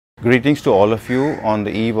Greetings to all of you on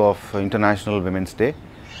the eve of International Women's Day.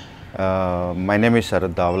 My name is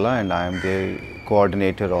Sharad Dawla and I am the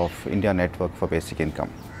coordinator of India Network for Basic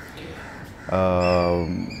Income.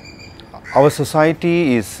 Our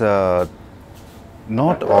society is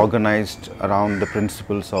not organized around the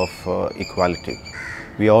principles of equality.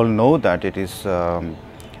 We all know that it is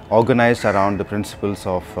organized around the principles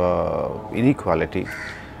of inequality.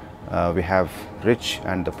 We have rich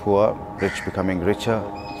and the poor, rich becoming richer,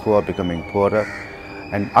 poor becoming poorer,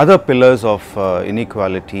 and other pillars of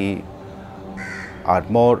inequality are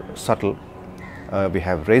more subtle. We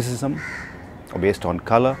have racism based on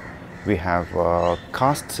color, we have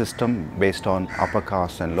caste system based on upper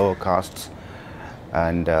castes and lower castes,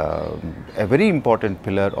 and a very important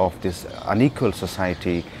pillar of this unequal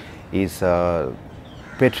society is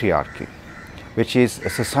patriarchy, which is a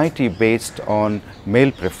society based on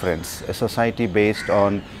male preference, a society based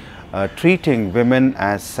on treating women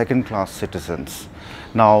as second-class citizens.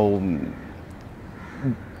 Now,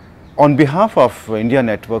 on behalf of India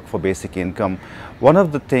Network for Basic Income, one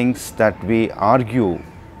of the things that we argue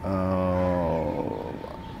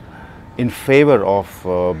in favor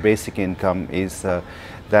of basic income is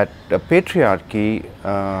that patriarchy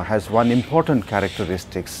has one important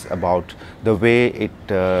characteristics about the way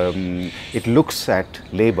it looks at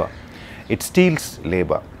labor. It steals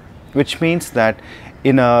labor, which means that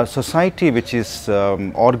in a society which is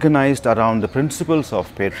organized around the principles of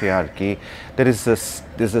patriarchy, there is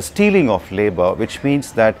a stealing of labor, which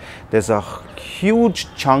means that there's a huge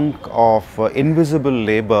chunk of invisible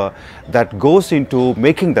labor that goes into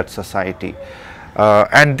making that society.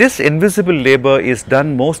 And this invisible labor is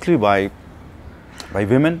done mostly by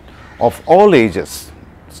women of all ages,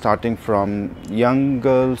 starting from young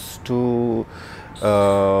girls to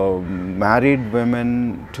married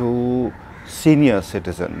women to senior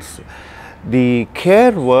citizens. The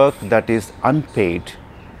care work that is unpaid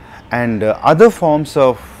and other forms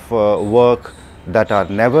of work that are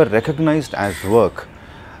never recognized as work,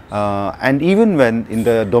 and even when in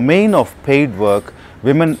the domain of paid work,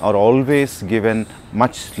 women are always given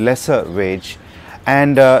much lesser wage,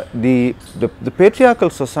 and the patriarchal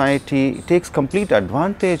society takes complete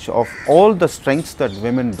advantage of all the strengths that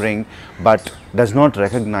women bring, but does not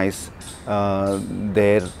recognize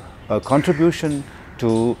their contribution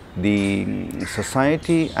to the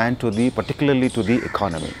society and to particularly to the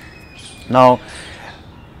economy. Now,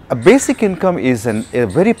 a basic income is a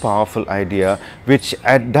very powerful idea which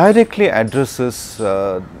directly addresses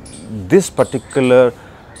this particular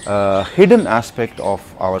hidden aspect of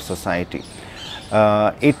our society.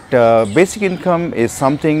 Basic income is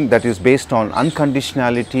something that is based on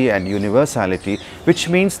unconditionality and universality, which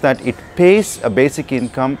means that it pays a basic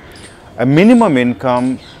income, a minimum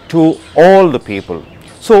income to all the people.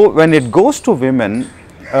 So when it goes to women,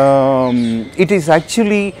 it is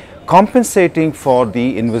actually compensating for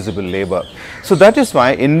the invisible labor. So that is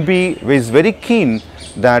why INBI is very keen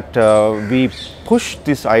that we push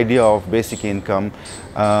this idea of basic income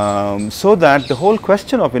so that the whole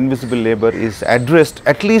question of invisible labor is addressed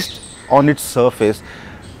at least on its surface.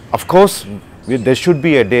 Of course, there should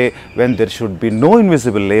be a day when there should be no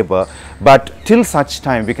invisible labor, but till such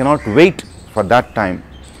time we cannot wait for that time.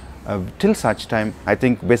 Till such time, I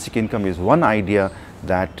think basic income is one idea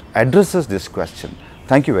that addresses this question.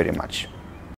 Thank you very much.